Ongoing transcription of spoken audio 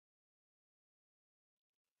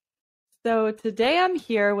So today I'm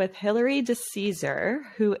here with Hilary DeCesare,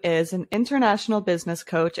 who is an international business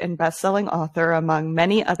coach and best-selling author, among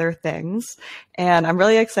many other things. And I'm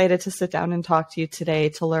really excited to sit down and talk to you today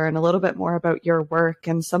to learn a little bit more about your work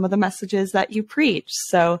and some of the messages that you preach.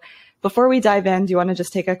 So before we dive in, do you want to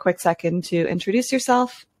just take a quick second to introduce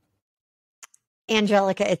yourself?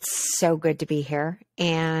 Angelica, it's so good to be here.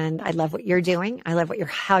 And I love what you're doing. I love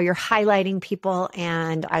how you're highlighting people.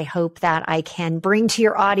 And I hope that I can bring to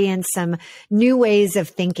your audience some new ways of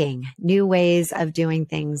thinking, new ways of doing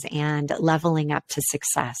things and leveling up to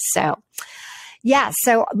success. So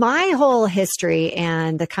my whole history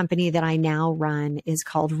and the company that I now run is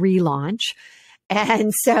called ReLaunch.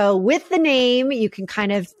 And so with the name, you can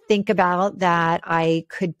kind of think about that I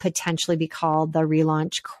could potentially be called the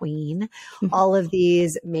relaunch queen. All of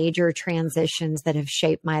these major transitions that have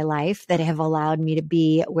shaped my life, that have allowed me to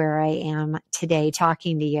be where I am today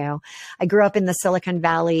talking to you. I grew up in the Silicon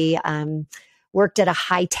Valley, worked at a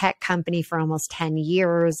high-tech company for almost 10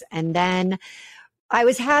 years. And then I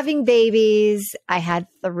was having babies. I had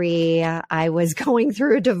 3. I was going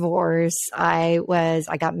through a divorce. I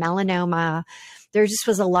got melanoma. There just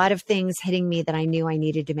was a lot of things hitting me that I knew I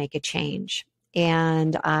needed to make a change.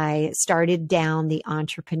 And I started down the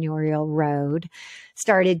entrepreneurial road,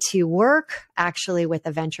 started to work actually with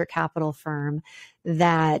a venture capital firm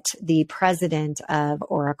that the president of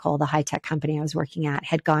Oracle, the high-tech company I was working at,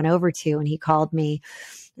 had gone over to. And he called me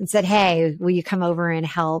and said, "Hey, will you come over and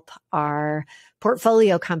help our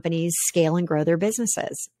portfolio companies scale and grow their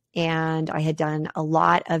businesses?" And I had done a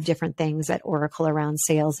lot of different things at Oracle around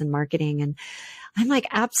sales and marketing. And I'm like,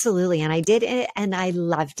 absolutely. And I did it and I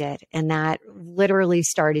loved it. And that literally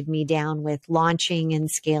started me down with launching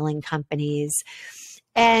and scaling companies.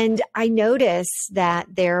 And I noticed that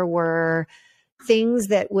there were things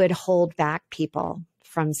that would hold back people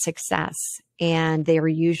from success. And they were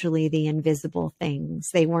usually the invisible things.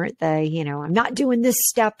 They weren't the, I'm not doing this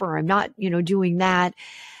step or I'm not, doing that.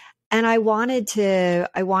 And I wanted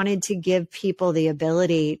to give people the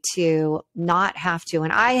ability to not have to.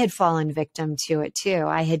 And I had fallen victim to it too.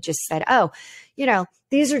 I had just said,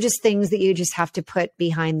 these are just things that you just have to put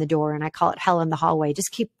behind the door. And I call it hell in the hallway.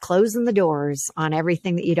 Just keep closing the doors on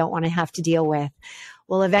everything that you don't want to have to deal with.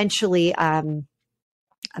 Well, eventually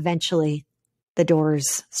the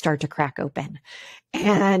doors start to crack open,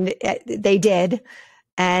 and they did.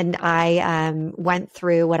 And I went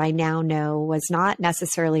through what I now know was not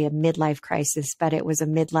necessarily a midlife crisis, but it was a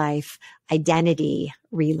midlife identity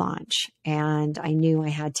relaunch. And I knew I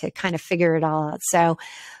had to kind of figure it all out. So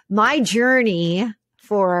my journey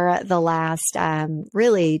for the last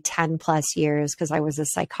really 10 plus years, because I was a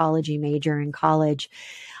psychology major in college,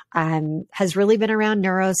 has really been around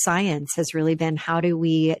neuroscience, has really been how do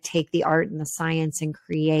we take the art and the science and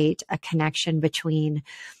create a connection between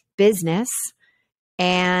business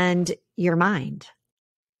and your mind.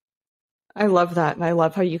 I love that. And I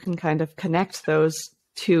love how you can kind of connect those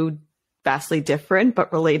two vastly different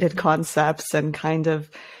but related concepts and kind of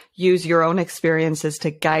use your own experiences to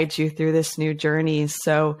guide you through this new journey.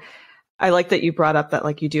 So I like that you brought up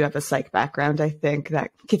that you do have a psych background. I think that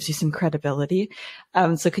gives you some credibility.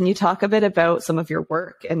 So can you talk a bit about some of your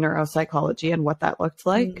work in neuropsychology and what that looked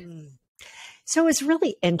like? So it was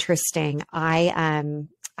really interesting.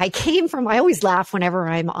 I came from, I always laugh whenever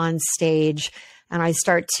I'm on stage and I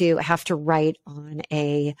start to have to write on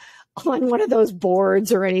one of those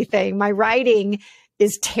boards or anything. My writing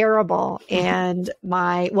is terrible. And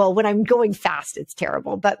when I'm going fast, it's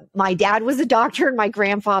terrible. But my dad was a doctor and my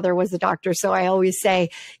grandfather was a doctor. So I always say,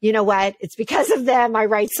 you know what? It's because of them I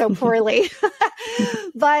write so poorly.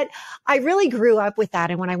 But I really grew up with that.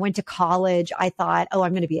 And when I went to college, I thought, I'm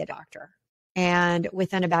going to be a doctor. And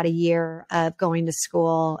within about a year of going to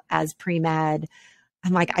school as pre-med,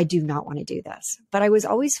 I'm like, I do not want to do this. But I was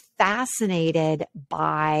always fascinated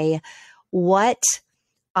by what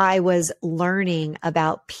I was learning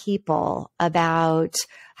about people, about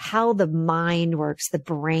how the mind works, the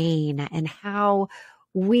brain, and how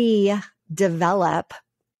we develop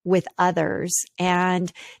with others.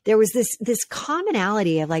 And there was this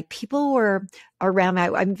commonality of people were around.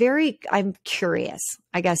 I'm curious,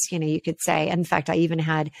 I guess, you could say. In fact, I even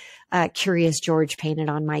had Curious George painted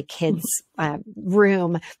on my kids'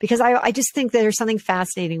 room because I just think that there's something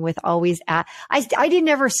fascinating with always, I didn't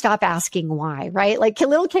ever stop asking why, right?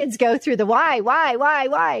 Little kids go through the why.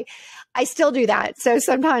 I still do that. So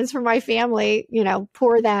sometimes for my family,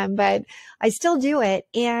 poor them, but I still do it.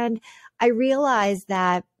 And I realized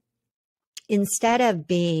that instead of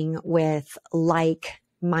being with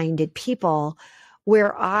like-minded people,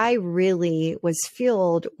 where I really was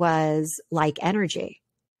fueled was like energy.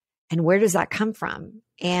 And where does that come from?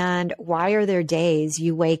 And why are there days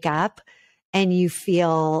you wake up and you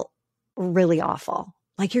feel really awful?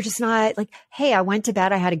 Like you're just not like, hey, I went to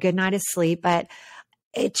bed, I had a good night of sleep, but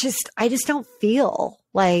I just don't feel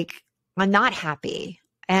like I'm not happy.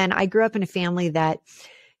 And I grew up in a family that,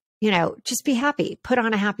 just be happy, put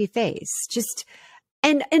on a happy face.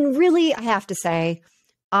 And really, I have to say,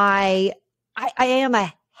 I am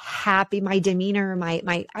a happy, my demeanor,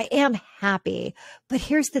 I am happy. But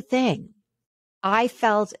here's the thing. I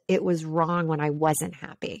felt it was wrong when I wasn't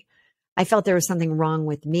happy. I felt there was something wrong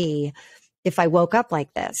with me if I woke up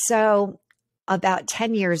like this. So about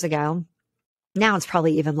 10 years ago, now it's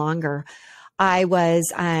probably even longer, I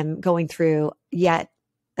was going through yet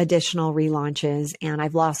additional relaunches, and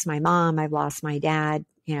I've lost my mom, I've lost my dad,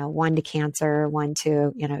 one to cancer, one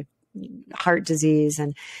to, heart disease.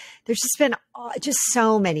 And there's just been just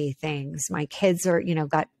so many things. My kids are,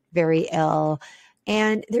 got very ill,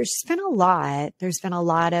 and there's just been a lot. There's been a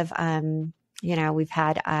lot of, we've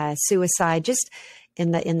had suicide just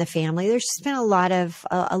in the family. There's just been a lot of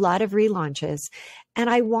relaunches. And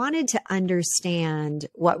I wanted to understand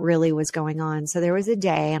what really was going on. So there was a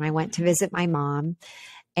day, and I went to visit my mom,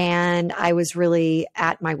 and I was really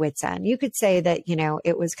at my wit's end. You could say that,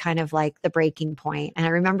 it was kind of like the breaking point. And I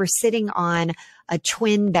remember sitting on a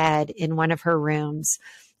twin bed in one of her rooms,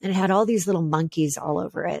 and it had all these little monkeys all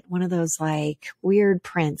over it. One of those like weird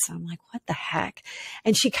prints. I'm like, what the heck?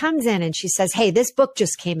 And she comes in and she says, hey, this book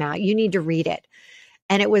just came out. You need to read it.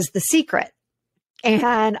 And it was The Secret.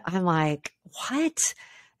 And I'm like, what?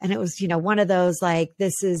 And it was, one of those like,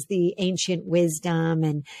 this is the ancient wisdom.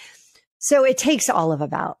 And so it takes all of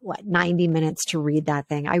about 90 minutes to read that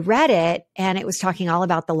thing. I read it, and it was talking all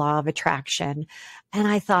about the law of attraction. And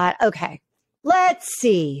I thought, okay, let's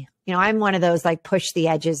see. I'm one of those like push the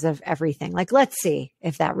edges of everything. Like, let's see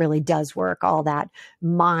if that really does work, all that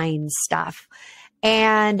mind stuff.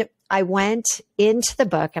 And I went into the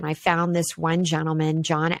book, and I found this one gentleman,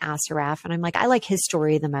 John Assaraf. And I'm like, I like his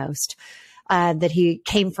story the most, that he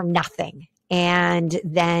came from nothing and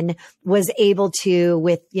then was able to,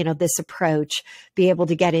 with, this approach, be able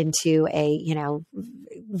to get into a,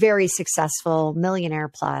 very successful millionaire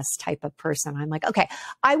plus type of person. I'm like, okay,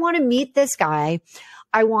 I want to meet this guy.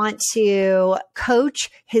 I want to coach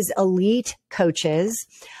his elite coaches.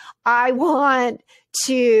 I want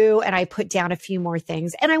to, and I put down a few more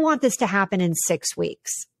things, and I want this to happen in 6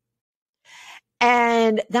 weeks.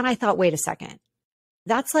 And then I thought, wait a second,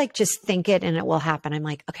 that's like, just think it and it will happen. I'm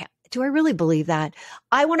like, okay, do I really believe that?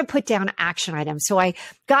 I want to put down action items. So I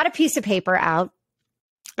got a piece of paper out,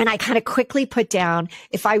 and I kind of quickly put down,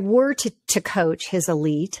 if I were to coach his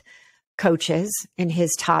elite coaches in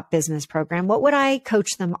his top business program, what would I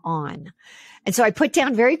coach them on? And so I put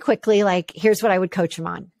down very quickly, like, here's what I would coach them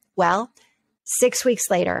on. Well, 6 weeks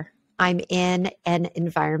later, I'm in an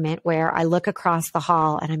environment where I look across the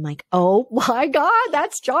hall, and I'm like, oh my God,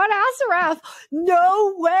 that's John Assaraf.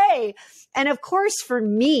 No way. And of course, for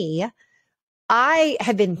me, I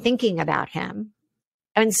had been thinking about him.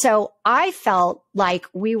 And so I felt like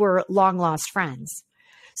we were long lost friends.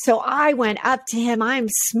 So I went up to him. I'm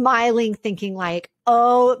smiling, thinking like,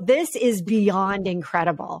 oh, this is beyond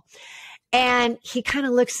incredible. And he kind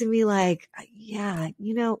of looks at me like, yeah,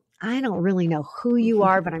 I don't really know who you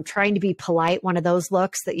are, but I'm trying to be polite. One of those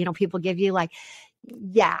looks that, people give you like,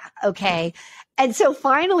 yeah, okay. And so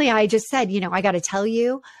finally I just said, I got to tell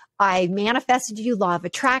you, I manifested you law of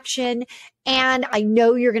attraction, and I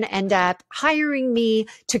know you're going to end up hiring me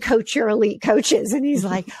to coach your elite coaches. And he's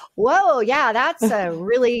like, whoa, yeah, that's a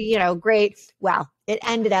really, great. Well, it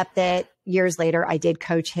ended up that years later, I did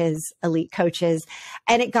coach his elite coaches,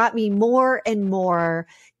 and it got me more and more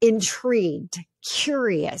intrigued,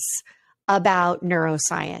 curious about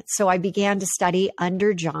neuroscience. So I began to study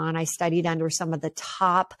under John. I studied under some of the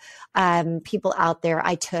top people out there.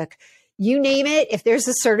 I took, you name it, if there's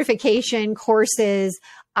a certification, courses,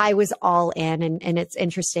 I was all in. And it's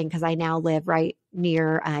interesting because I now live right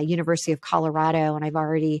near University of Colorado, and I've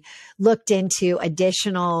already looked into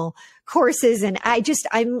additional courses. And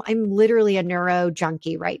I'm literally a neuro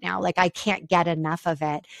junkie right now. Like, I can't get enough of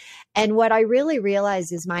it. And what I really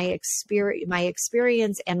realized is my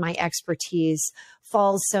experience and my expertise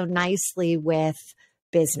falls so nicely with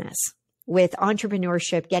business, with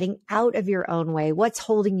entrepreneurship, getting out of your own way, what's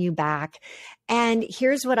holding you back. And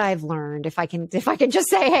here's what I've learned. If I can just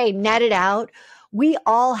say, hey, net it out, we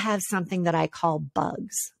all have something that I call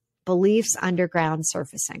bugs, beliefs underground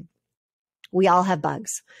surfacing. We all have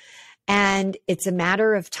bugs. And it's a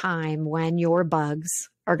matter of time when your bugs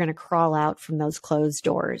are going to crawl out from those closed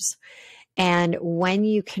doors. And when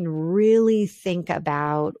you can really think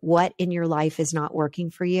about what in your life is not working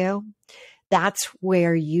for you, that's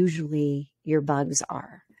where usually your bugs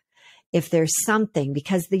are. If there's something,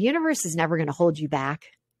 because the universe is never going to hold you back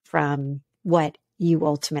from what you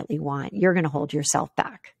ultimately want. You're going to hold yourself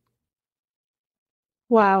back.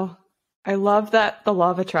 Wow. I love that the law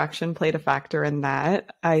of attraction played a factor in that.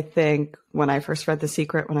 I think when I first read The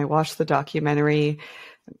Secret, when I watched the documentary,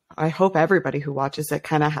 I hope everybody who watches it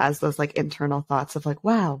kind of has those like internal thoughts of like,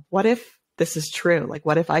 wow, what if this is true? Like,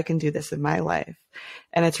 what if I can do this in my life?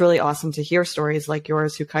 And it's really awesome to hear stories like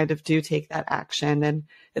yours who kind of do take that action. And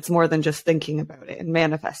it's more than just thinking about it and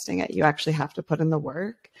manifesting it. You actually have to put in the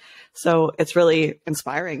work. So it's really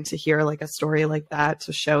inspiring to hear like a story like that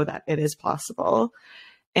to show that it is possible.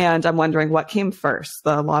 And I'm wondering what came first,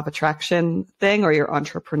 the law of attraction thing or your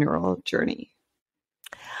entrepreneurial journey?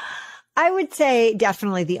 I would say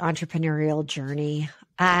definitely the entrepreneurial journey.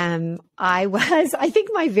 I think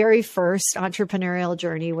my very first entrepreneurial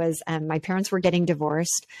journey was my parents were getting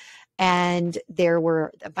divorced and there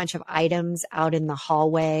were a bunch of items out in the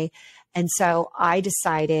hallway. And so I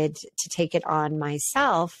decided to take it on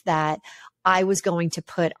myself that I was going to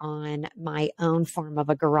put on my own form of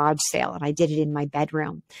a garage sale, and I did it in my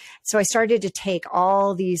bedroom. So I started to take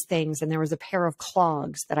all these things, and there was a pair of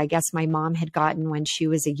clogs that I guess my mom had gotten when she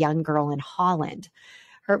was a young girl in Holland.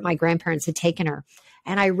 My grandparents had taken her,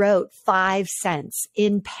 and I wrote 5 cents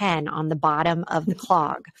in pen on the bottom of the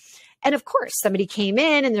clog. And of course, somebody came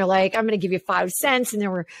in and they're like, I'm going to give you 5 cents. And there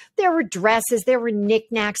were dresses, there were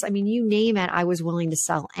knickknacks. I mean, you name it, I was willing to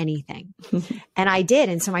sell anything. And I did.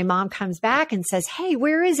 And so my mom comes back and says, hey,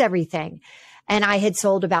 where is everything? And I had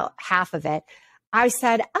sold about half of it. I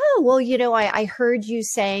said, oh, well, I heard you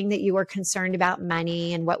saying that you were concerned about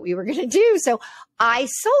money and what we were going to do. So I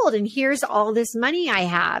sold, and here's all this money I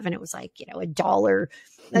have. And it was like, $1.50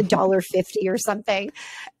 or something.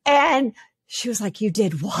 And she was like, you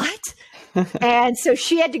did what? And so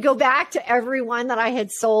she had to go back to everyone that I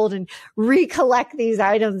had sold and recollect these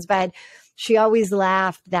items. But she always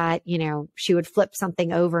laughed that, she would flip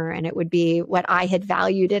something over and it would be what I had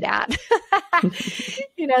valued it at.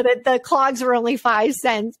 That the clogs were only 5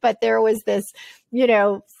 cents, but there was this,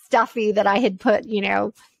 stuffy that I had put,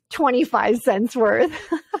 25 cents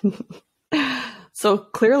worth. So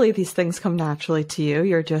clearly these things come naturally to you.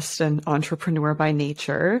 You're just an entrepreneur by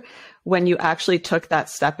nature. When you actually took that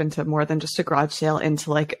step into more than just a garage sale,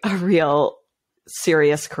 into like a real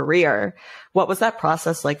serious career, what was that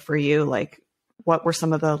process like for you? Like, what were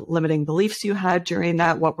some of the limiting beliefs you had during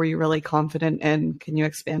that? What were you really confident in? Can you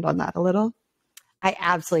expand on that a little? I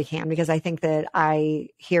absolutely can, because I think that I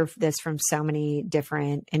hear this from so many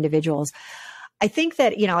different individuals. I think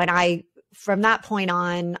that, from that point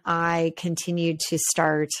on, I continued to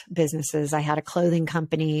start businesses. I had a clothing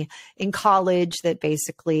company in college that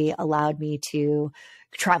basically allowed me to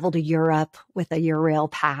travel to Europe with a Eurail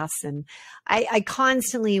pass. And I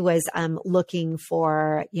constantly was looking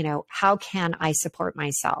for, how can I support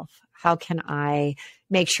myself? How can I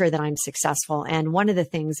make sure that I'm successful? And one of the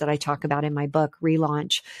things that I talk about in my book,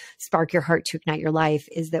 ReLaunch, Spark Your Heart to Ignite Your Life,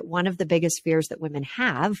 is that one of the biggest fears that women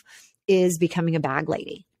have is becoming a bag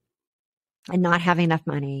lady and not having enough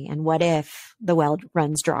money. And what if the well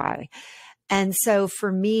runs dry? And so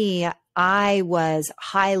for me, I was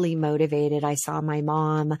highly motivated. I saw my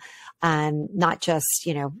mom not just,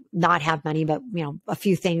 not have money, but, a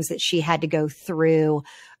few things that she had to go through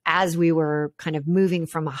as we were kind of moving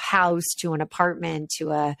from a house to an apartment to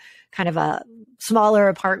a kind of a smaller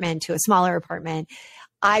apartment to a smaller apartment.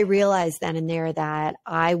 I realized then and there that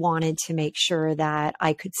I wanted to make sure that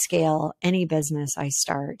I could scale any business I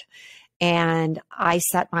start. And I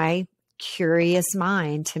set my curious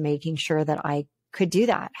mind to making sure that I could do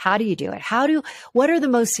that. How do you do it? What are the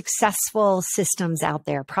most successful systems out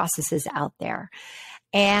there, processes out there?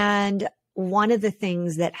 And one of the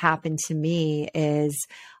things that happened to me is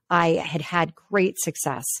I had great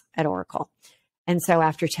success at Oracle. And so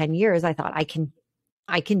after 10 years, I thought I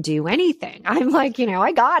can do anything. I'm like,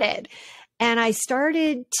 I got it. And I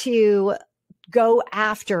started to go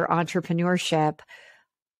after entrepreneurship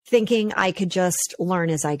thinking I could just learn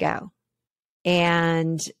as I go.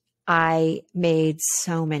 And I made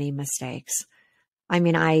so many mistakes. I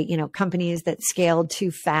mean, companies that scaled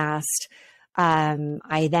too fast.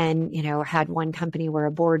 I then, had one company where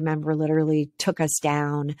a board member literally took us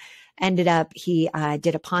down. Ended up, he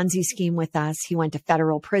did a Ponzi scheme with us. He went to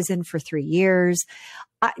federal prison for 3 years.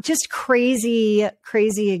 Just crazy,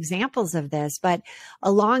 crazy examples of this. But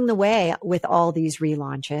along the way, with all these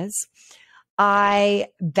relaunches, I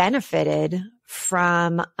benefited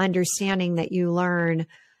from understanding that you learn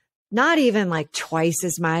not even like twice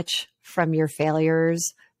as much from your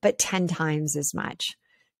failures, but 10 times as much.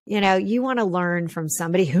 You want to learn from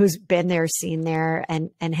somebody who's been there, seen there,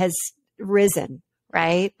 and has risen,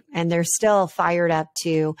 right? And they're still fired up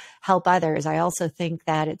to help others. I also think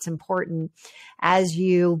that it's important as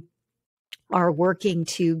you are working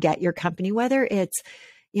to get your company, whether it's,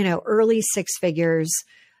 early 6 figures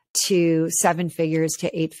to 7 figures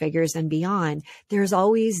to 8 figures and beyond, there's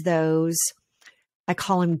always those, I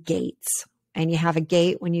call them gates. And you have a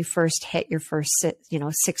gate when you first hit your first,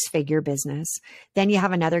 6-figure business. Then you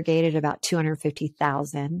have another gate at about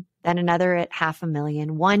 250,000, then another at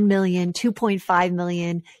 500,000, 1 million, 2.5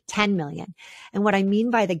 million, 10 million. And what I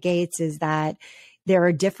mean by the gates is that there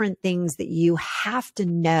are different things that you have to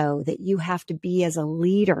know, that you have to be as a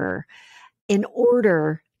leader in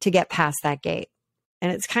order to get past that gate.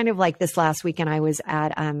 And it's kind of like this last weekend, I was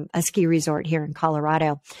at a ski resort here in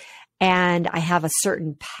Colorado, and I have a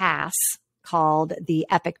certain pass called the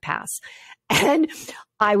Epic Pass. And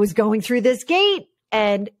I was going through this gate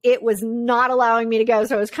and it was not allowing me to go.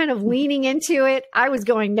 So I was kind of leaning into it. I was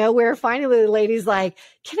going nowhere. Finally, the lady's like,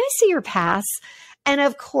 "Can I see your pass?" And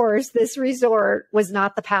of course, this resort was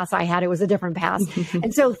not the pass I had. It was a different pass.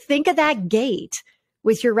 And so think of that gate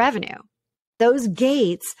with your revenue. Those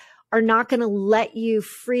gates are not going to let you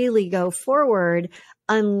freely go forward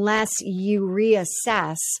unless you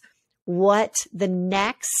reassess what the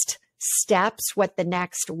next steps, what the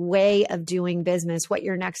next way of doing business, what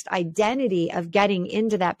your next identity of getting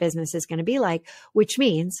into that business is going to be like, which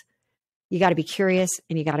means you got to be curious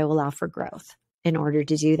and you got to allow for growth in order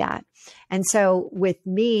to do that. And so with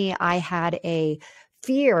me, I had a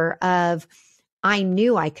fear of, I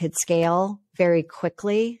knew I could scale very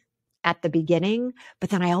quickly at the beginning, but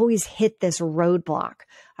then I always hit this roadblock.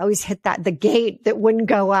 I always hit the gate that wouldn't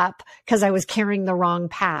go up because I was carrying the wrong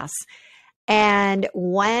pass. And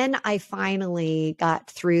when I finally got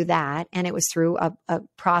through that, and it was through a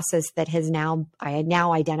process that I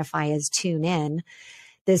now identify as tune in,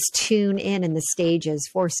 this tune in and the stages,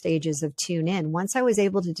 4 stages of tune in. Once I was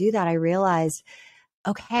able to do that, I realized,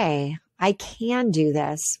 okay, I can do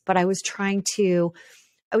this, but I was trying to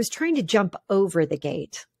jump over the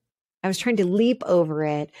gate. I was trying to leap over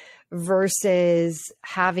it versus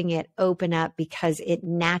having it open up because it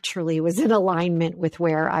naturally was in alignment with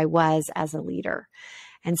where I was as a leader.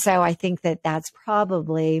 And so I think that that's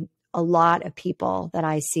probably a lot of people that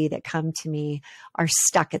I see that come to me are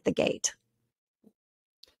stuck at the gate.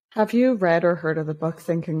 Have you read or heard of the book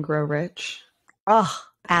Think and Grow Rich? Oh,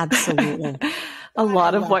 absolutely. A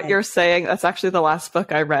lot of what you're saying, that's actually the last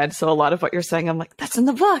book I read. So a lot of what you're saying, I'm like, that's in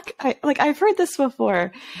the book. I've heard this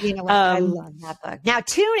before. You know what? I love that book. Now,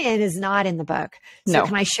 Tune In is not in the book. So no,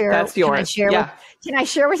 can I share? That's yours. Can I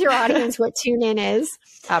share with your audience what Tune In is?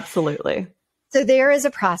 Absolutely. So there is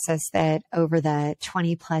a process that over the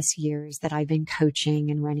 20 plus years that I've been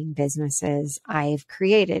coaching and running businesses, I've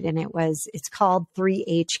created, and it's called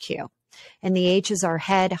 3HQ. And the H is our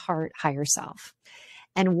head, heart, higher self.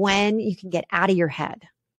 And when you can get out of your head,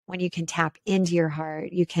 when you can tap into your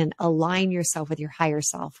heart, you can align yourself with your higher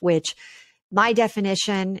self, which my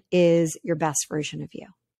definition is your best version of you.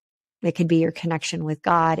 It could be your connection with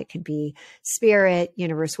God. It could be spirit,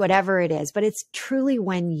 universe, whatever it is. But it's truly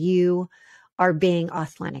when you are being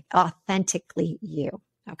authentically you.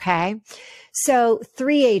 Okay. So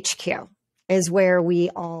 3HQ is where we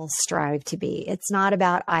all strive to be. It's not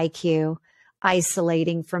about IQ.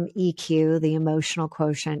 Isolating from EQ, the emotional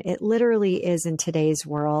quotient. It literally is in today's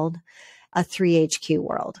world, a 3HQ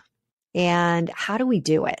world. And how do we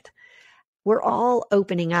do it? We're all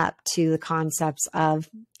opening up to the concepts of,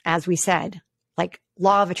 as we said, like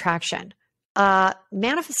law of attraction.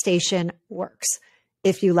 Manifestation works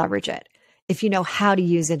if you leverage it, if you know how to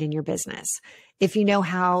use it in your business, if you know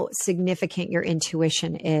how significant your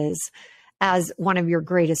intuition is as one of your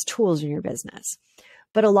greatest tools in your business.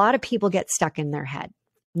 But a lot of people get stuck in their head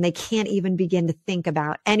and they can't even begin to think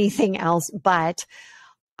about anything else but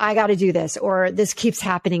I got to do this, or this keeps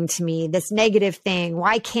happening to me, this negative thing.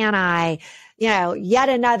 Why can't I, yet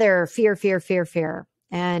another fear.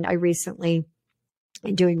 And I recently,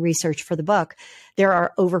 in doing research for the book, there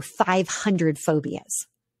are over 500 phobias,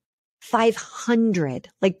 500,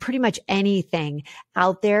 like pretty much anything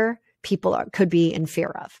out there people could be in fear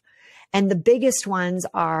of. And the biggest ones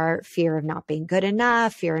are fear of not being good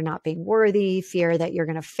enough, fear of not being worthy, fear that you're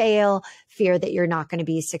going to fail, fear that you're not going to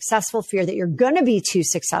be successful, fear that you're going to be too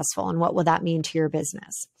successful. And what will that mean to your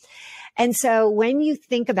business? And so when you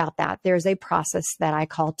think about that, there's a process that I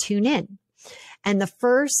call tune in. And the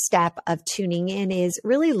first step of tuning in is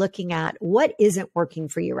really looking at what isn't working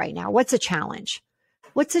for you right now. What's a challenge?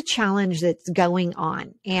 What's a challenge that's going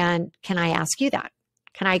on? And can I ask you that?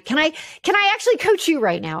 Can I actually coach you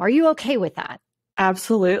right now? Are you okay with that?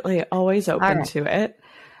 Absolutely. Always open to it.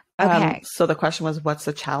 Okay. So the question was, what's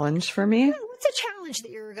the challenge for me? What's a challenge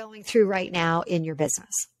that you're going through right now in your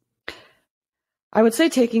business? I would say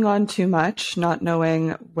taking on too much, not knowing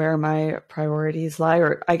where my priorities lie,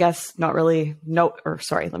 or I guess not really let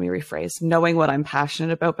me rephrase, knowing what I'm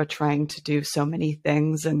passionate about, but trying to do so many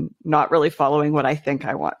things and not really following what I think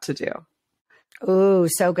I want to do. Oh,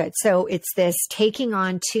 so good. So it's this taking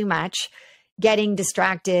on too much, getting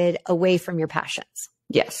distracted away from your passions.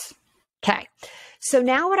 Yes. Okay. So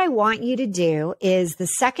now what I want you to do is the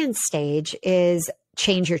second stage is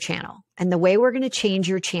change your channel. And the way we're going to change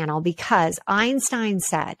your channel, because Einstein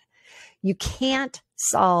said, you can't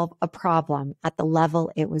solve a problem at the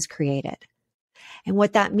level it was created. And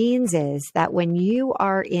what that means is that when you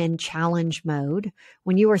are in challenge mode,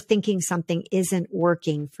 when you are thinking something isn't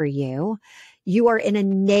working for you, you are in a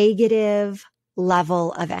negative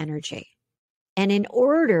level of energy. And in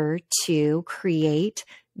order to create,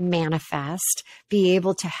 manifest, be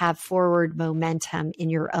able to have forward momentum in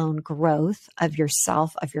your own growth of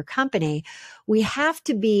yourself, of your company, we have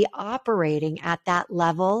to be operating at that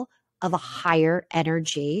level of a higher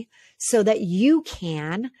energy so that you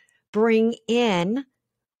can bring in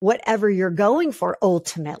whatever you're going for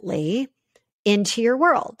ultimately into your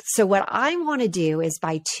world. So what I want to do is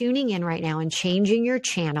by tuning in right now and changing your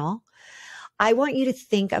channel, I want you to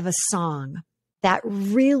think of a song that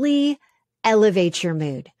really elevates your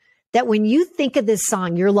mood. That when you think of this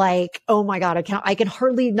song, you're like, oh my God, I can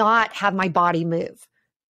hardly not have my body move.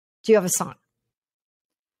 Do you have a song?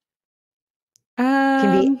 It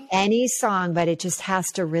can be any song, but it just has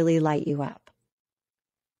to really light you up.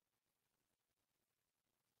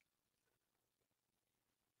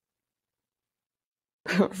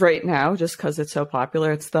 Right now, just because it's so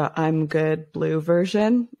popular, it's the I'm Good Blue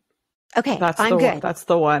version. Okay, that's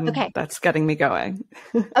the one that's getting me going.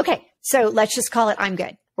 Okay, so let's just call it I'm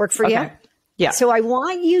Good. Work for you? Yeah. So I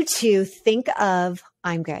want you to think of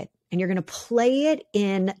I'm Good, and you're going to play it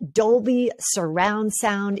in Dolby surround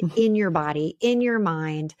sound in your body, in your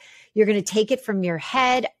mind. You're going to take it from your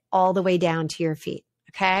head all the way down to your feet,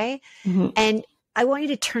 okay? Mm-hmm. And I want you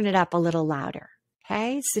to turn it up a little louder.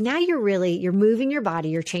 Okay. So now you're moving your body,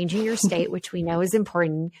 you're changing your state, which we know is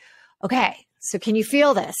important. Okay. So can you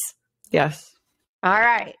feel this? Yes. All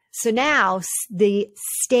right. So now the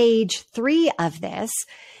stage 3 of this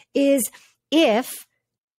is if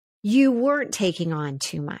you weren't taking on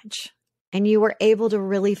too much and you were able to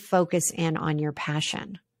really focus in on your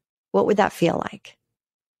passion, what would that feel like?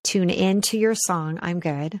 Tune into your song, I'm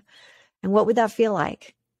Good. And what would that feel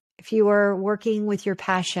like if you were working with your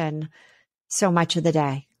passion so much of the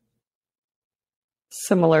day?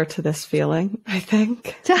 Similar to this feeling, I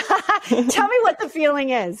think. Tell me what the feeling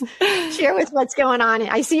is. Share with what's going on.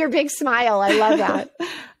 I see your big smile. I love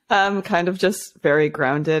that. Kind of just very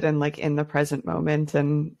grounded and like in the present moment.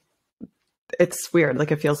 And it's weird.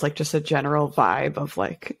 Like it feels like just a general vibe of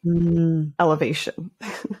like elevation.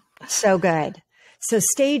 So good. So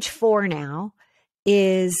stage 4 now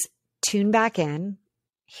is tune back in.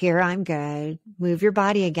 Here, I'm good. Move your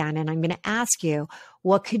body again. And I'm going to ask you,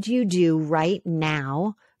 what could you do right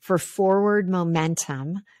now for forward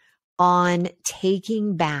momentum on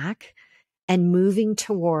taking back and moving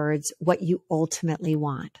towards what you ultimately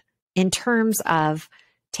want in terms of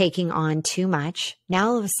taking on too much?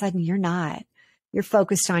 Now, all of a sudden, you're not. You're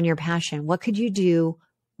focused on your passion. What could you do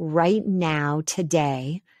right now,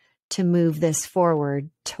 today, to move this forward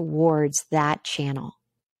towards that channel?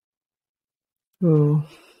 Ooh.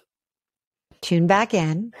 Tune back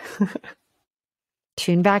in.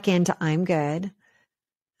 Tune back into I'm Good.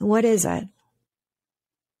 What is it?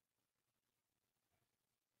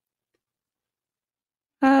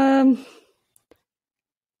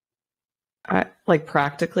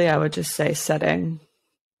 Practically, I would just say setting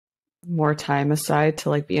more time aside to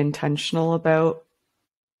like be intentional about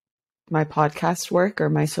my podcast work or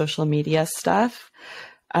my social media stuff,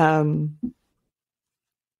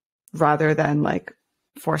 rather than like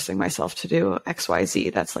forcing myself to do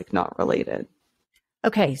XYZ that's like not related.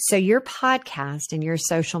 Okay. So your podcast and your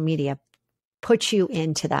social media puts you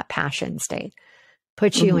into that passion state,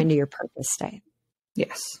 puts you into your purpose state.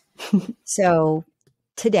 Yes. So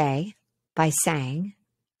today, by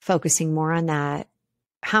focusing more on that,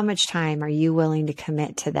 how much time are you willing to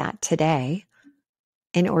commit to that today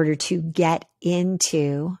in order to get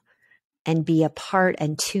into and be a part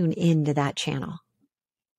and tune into that channel?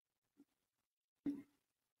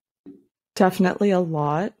 Definitely a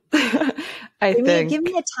lot. Give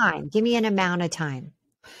me a time. Give me an amount of time.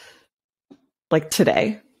 Like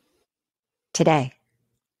today. Today.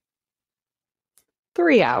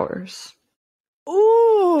 3 hours.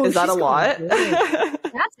 Ooh, is that a lot?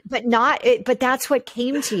 But that's what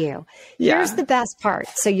came to you. Yeah. Here's the best part.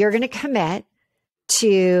 So you're going to commit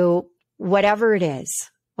to whatever it is.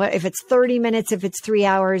 If it's 30 minutes, if it's 3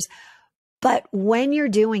 hours, but when you're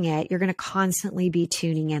doing it, you're going to constantly be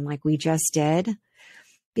tuning in like we just did,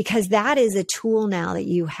 because that is a tool now that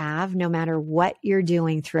you have no matter what you're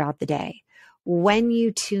doing throughout the day. When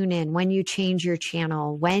you tune in, when you change your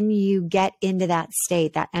channel, when you get into that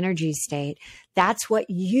state, that energy state, that's what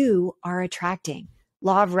you are attracting.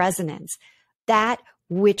 Law of resonance. That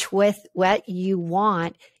which with what you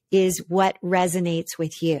want is what resonates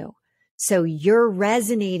with you. So you're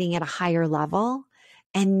resonating at a higher level,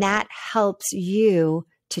 and that helps you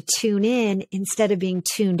to tune in instead of being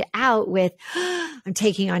tuned out with, I'm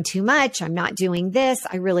taking on too much. I'm not doing this.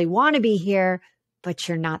 I really want to be here, but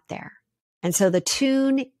you're not there. And so the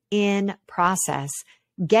tune in process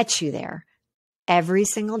gets you there every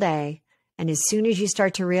single day. And as soon as you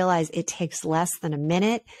start to realize it takes less than a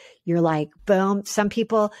minute, you're like, boom. Some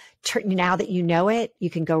people, now that you know it, you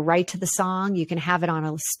can go right to the song. You can have it on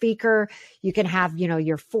a speaker. You can have,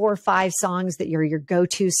 your 4 or 5 songs that are your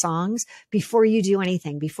go-to songs before you do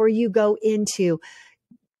anything, before you go into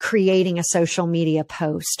creating a social media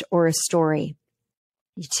post or a story.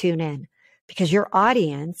 You tune in because your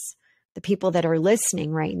audience, the people that are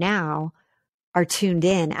listening right now, are tuned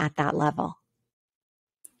in at that level.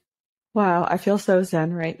 Wow, I feel so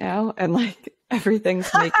zen right now, and like everything's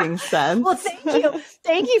making sense. Well, thank you.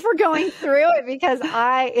 Thank you for going through it, because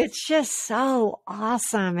it's just so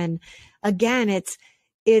awesome. And again, it's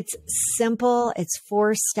simple, it's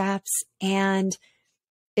 4 steps, and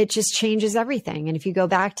it just changes everything. And if you go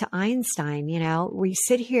back to Einstein, we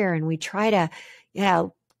sit here and we try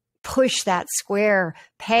to, push that square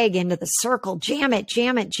peg into the circle, jam it,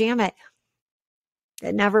 jam it, jam it.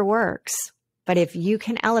 It never works. But if you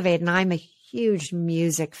can elevate, and I'm a huge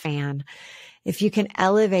music fan, if you can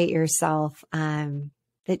elevate yourself,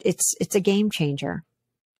 it's a game changer.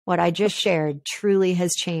 What I just shared truly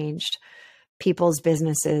has changed people's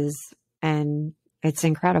businesses, and it's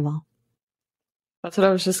incredible. That's what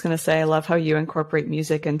I was just going to say. I love how you incorporate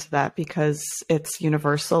music into that, because it's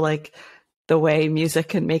universal. Like the way music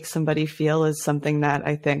can make somebody feel is something that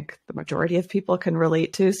I think the majority of people can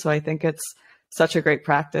relate to. So I think it's such a great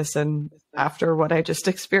practice. And after what I just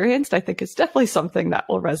experienced, I think it's definitely something that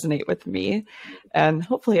will resonate with me and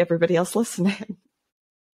hopefully everybody else listening.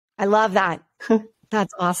 I love that.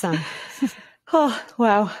 That's awesome. Oh,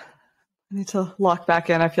 wow. I need to lock back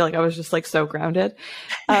in. I feel like I was just like so grounded.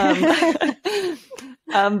 But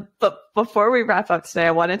before we wrap up today,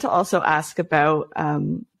 I wanted to also ask about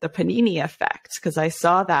the panini effect, because I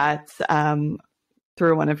saw that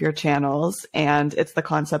through one of your channels, and it's the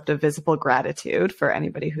concept of visible gratitude for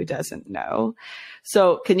anybody who doesn't know.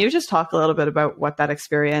 So can you just talk a little bit about what that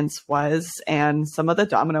experience was and some of the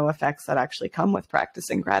domino effects that actually come with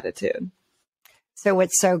practicing gratitude? So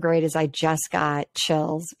what's so great is I just got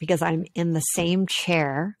chills because I'm in the same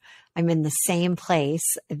chair. I'm in the same place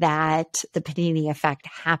that the panini effect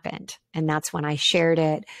happened. And that's when I shared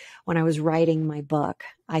it, when I was writing my book.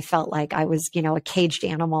 I felt like I was, a caged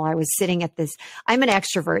animal. I was sitting at this, I'm an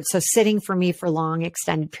extrovert. So sitting for me for long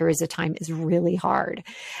extended periods of time is really hard.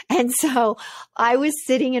 And so I was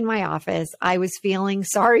sitting in my office. I was feeling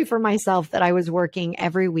sorry for myself that I was working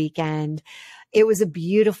every weekend. It was a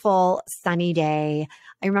beautiful sunny day.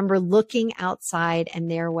 I remember looking outside and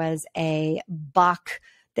there was a buck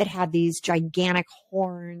that had these gigantic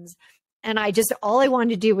horns. And all I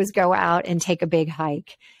wanted to do was go out and take a big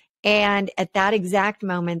hike. And at that exact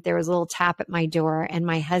moment, there was a little tap at my door, and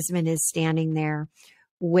my husband is standing there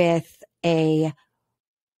with ooey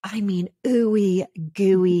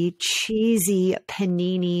gooey, cheesy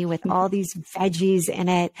panini with all these veggies in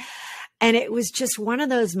it. And it was just one of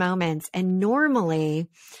those moments. And normally,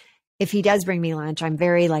 if he does bring me lunch, I'm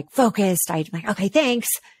very focused. I'm like, okay, thanks.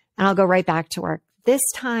 And I'll go right back to work. This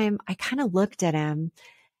time I kind of looked at him,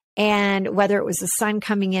 and whether it was the sun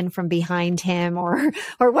coming in from behind him or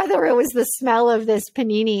whether it was the smell of this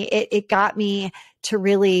panini, it got me to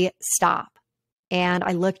really stop. And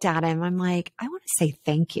I looked at him. I'm like, I want to say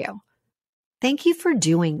thank you. Thank you for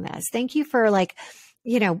doing this. Thank you for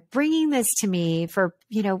bringing this to me, for,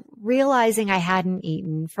 realizing I hadn't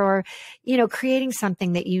eaten, for, creating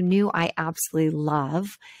something that you knew I absolutely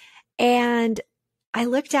love. And I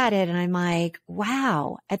looked at it and I'm like,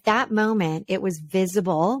 wow, at that moment, it was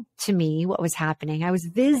visible to me what was happening. I was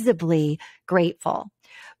visibly grateful.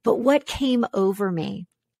 But what came over me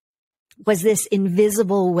was this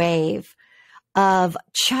invisible wave of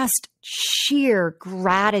just sheer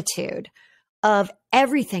gratitude. of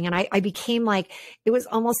everything. And I became like, it was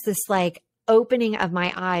almost this like opening of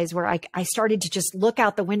my eyes where I started to just look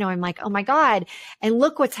out the window. I'm like, oh my God. And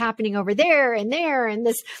look what's happening over there. And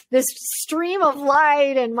this stream of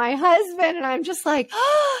light and my husband. And I'm just like,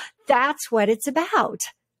 oh, that's what it's about.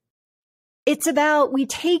 It's about, we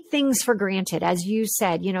take things for granted. As you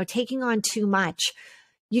said, taking on too much.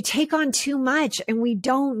 You take on too much and we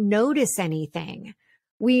don't notice anything.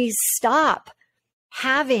 We stop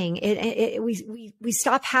having it. We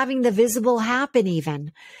stop having the visible happen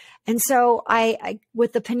even. And so I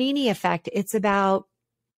with the panini effect, it's about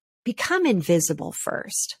become invisible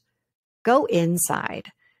first. Go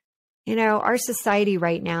inside. Our society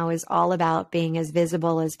right now is all about being as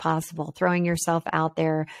visible as possible, throwing yourself out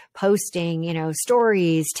there, posting,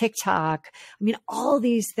 stories, TikTok. I mean, all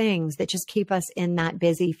these things that just keep us in that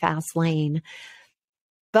busy, fast lane.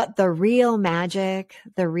 But the real magic,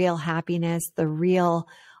 the real happiness, the real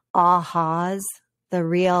ahas, the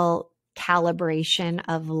real calibration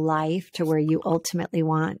of life to where you ultimately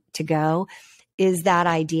want to go is that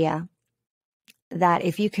idea that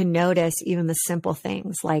if you can notice even the simple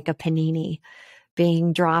things like a panini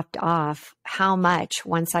being dropped off, how much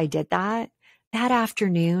once I did that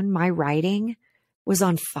afternoon, my writing was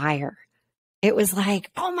on fire. It was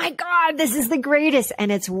like, oh my God, this is the greatest.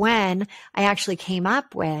 And it's when I actually came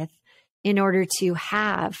up with, in order to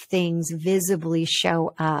have things visibly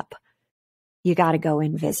show up, you got to go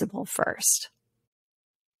invisible first.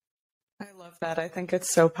 I love that. I think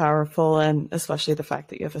it's so powerful. And especially the fact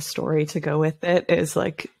that you have a story to go with it is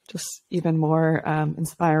like just even more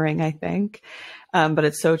inspiring, I think. But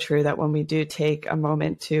it's so true that when we do take a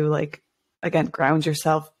moment to like, again, ground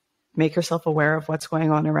yourself, make yourself aware of what's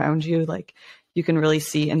going on around you, like you can really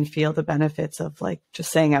see and feel the benefits of like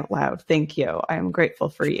just saying out loud, thank you. I am grateful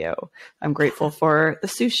for you. I'm grateful for the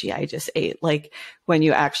sushi I just ate. Like when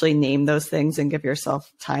you actually name those things and give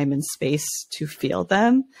yourself time and space to feel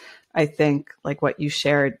them, I think like what you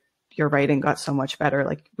shared, your writing got so much better.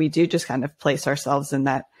 Like we do just kind of place ourselves in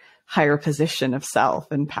that higher position of self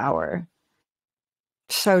and power.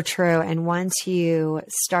 So true. And once you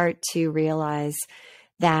start to realize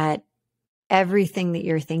that everything that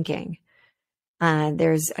you're thinking,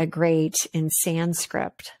 there's a great in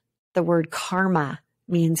Sanskrit, the word karma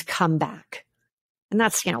means come back. And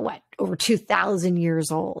that's, over 2,000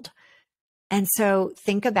 years old. And so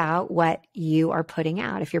think about what you are putting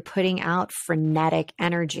out. If you're putting out frenetic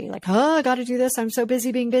energy, like, oh, I got to do this. I'm so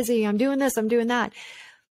busy being busy. I'm doing this. I'm doing that.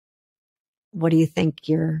 What do you think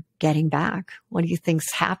you're getting back? What do you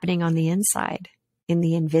think's happening on the inside in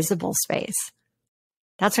the invisible space?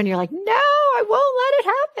 That's when you're like, no, I won't let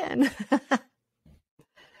it happen.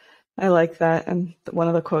 I like that. And one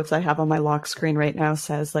of the quotes I have on my lock screen right now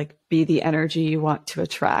says like, be the energy you want to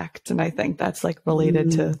attract. And I think that's like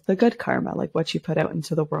related to the good karma, like what you put out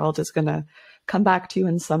into the world is going to come back to you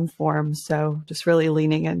in some form. So just really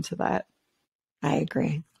leaning into that. I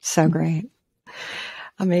agree. So great.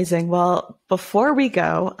 Amazing. Well, before we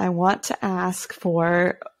go, I want to ask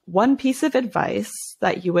for one piece of advice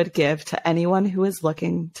that you would give to anyone who is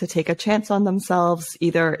looking to take a chance on themselves,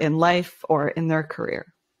 either in life or in their career.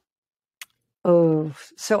 Oh,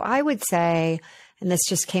 so I would say, and this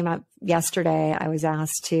just came up yesterday, I was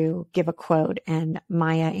asked to give a quote, and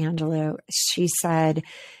Maya Angelou, she said,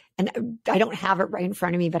 and I don't have it right in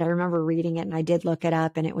front of me, but I remember reading it and I did look it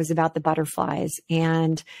up, and it was about the butterflies.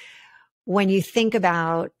 And when you think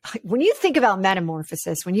about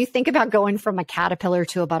metamorphosis, when you think about going from a caterpillar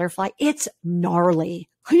to a butterfly, it's gnarly.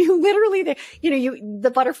 You literally,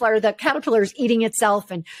 the butterfly or the caterpillar is eating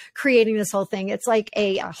itself and creating this whole thing. It's like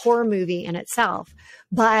a horror movie in itself.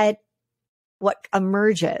 But what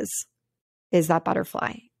emerges is that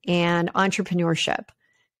butterfly and entrepreneurship.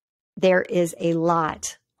 There is a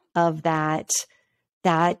lot of that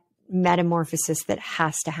metamorphosis that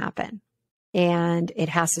has to happen. And it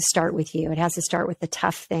has to start with you. It has to start with the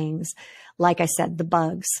tough things. Like I said, the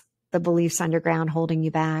bugs, the beliefs underground holding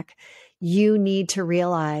you back. You need to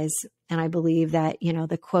realize, and I believe that,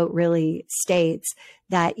 the quote really states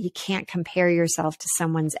that you can't compare yourself to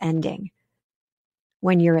someone's ending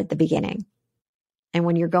when you're at the beginning. And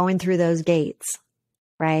when you're going through those gates,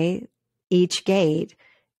 right? Each gate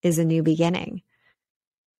is a new beginning.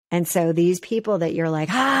 And so these people that you're like,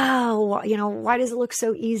 why does it look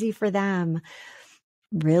so easy for them?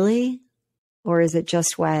 Really? Or is it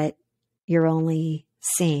just what you're only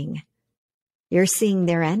seeing? You're seeing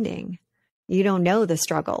their ending. You don't know the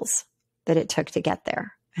struggles that it took to get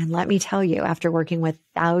there. And let me tell you, after working with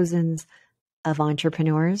thousands of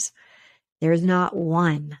entrepreneurs, there's not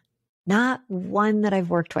one that I've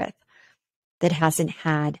worked with that hasn't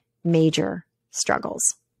had major struggles.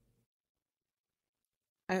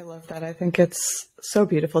 I love that. I think it's so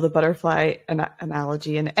beautiful. The butterfly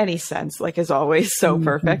analogy in any sense, like, is always so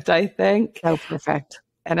perfect, I think. So perfect.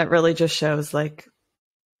 And it really just shows like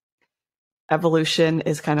evolution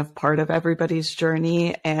is kind of part of everybody's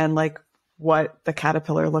journey, and like what the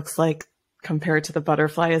caterpillar looks like compared to the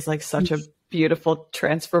butterfly is like such a beautiful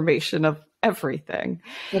transformation of everything.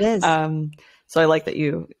 It is. So I like that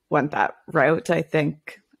you went that route. I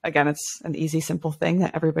think, again, it's an easy, simple thing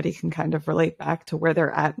that everybody can kind of relate back to where they're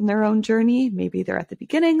at in their own journey. Maybe they're at the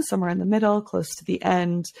beginning, somewhere in the middle, close to the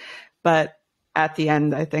end. But at the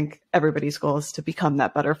end, I think everybody's goal is to become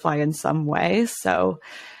that butterfly in some way. So,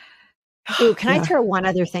 ooh, can I throw one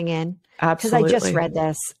other thing in? Absolutely. Because I just read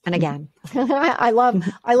this. And again, I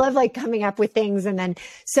love like coming up with things. And then,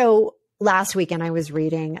 so last weekend I was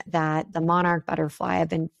reading that the monarch butterfly, I've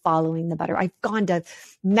been following the butterfly. I've gone to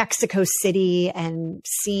Mexico City and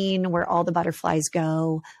seen where all the butterflies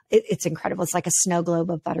go. It's incredible. It's like a snow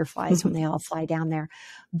globe of butterflies when they all fly down there.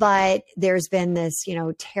 But there's been this,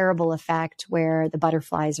 terrible effect where the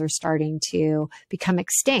butterflies are starting to become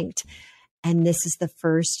extinct. And this is the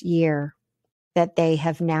first year that they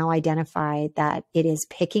have now identified that it is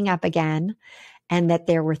picking up again, and that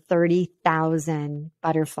there were 30,000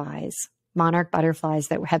 butterflies, monarch butterflies,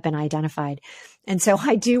 that have been identified. And so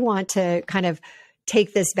I do want to kind of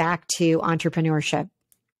take this back to entrepreneurship.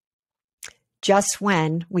 Just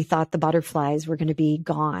when we thought the butterflies were going to be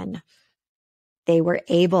gone, they were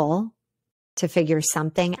able to figure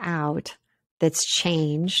something out that's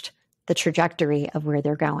changed the trajectory of where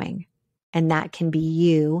they're going. And that can be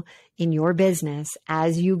you in your business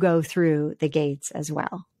as you go through the gates as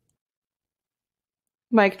well.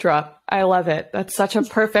 Mic drop. I love it. That's such a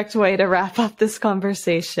perfect way to wrap up this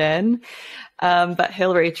conversation. But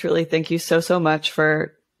Hilary, truly, thank you so much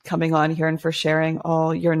for coming on here and for sharing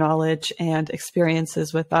all your knowledge and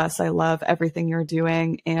experiences with us. I love everything you're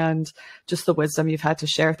doing and just the wisdom you've had to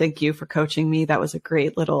share. Thank you for coaching me. That was a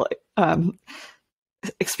great little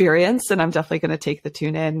experience, and I'm definitely going to take the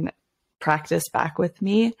tune in practice back with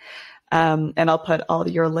me. And I'll put all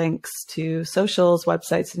your links to socials,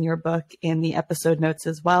 websites, and your book in the episode notes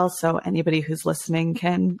as well. So anybody who's listening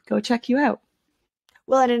can go check you out.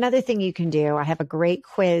 Well, and another thing you can do, I have a great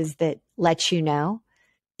quiz that lets you know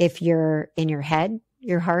if you're in your head,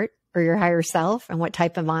 your heart, or your higher self, and what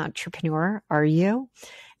type of entrepreneur are you.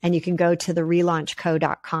 And you can go to the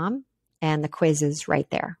relaunchco.com. And the quiz is right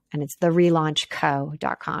there. And it's the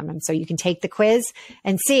relaunchco.com. And so you can take the quiz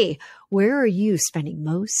and see, where are you spending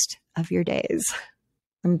most of your days?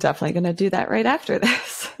 I'm definitely going to do that right after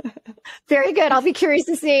this. Very good. I'll be curious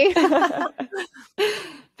to see.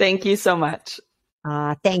 Thank you so much.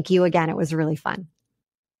 Thank you again. It was really fun.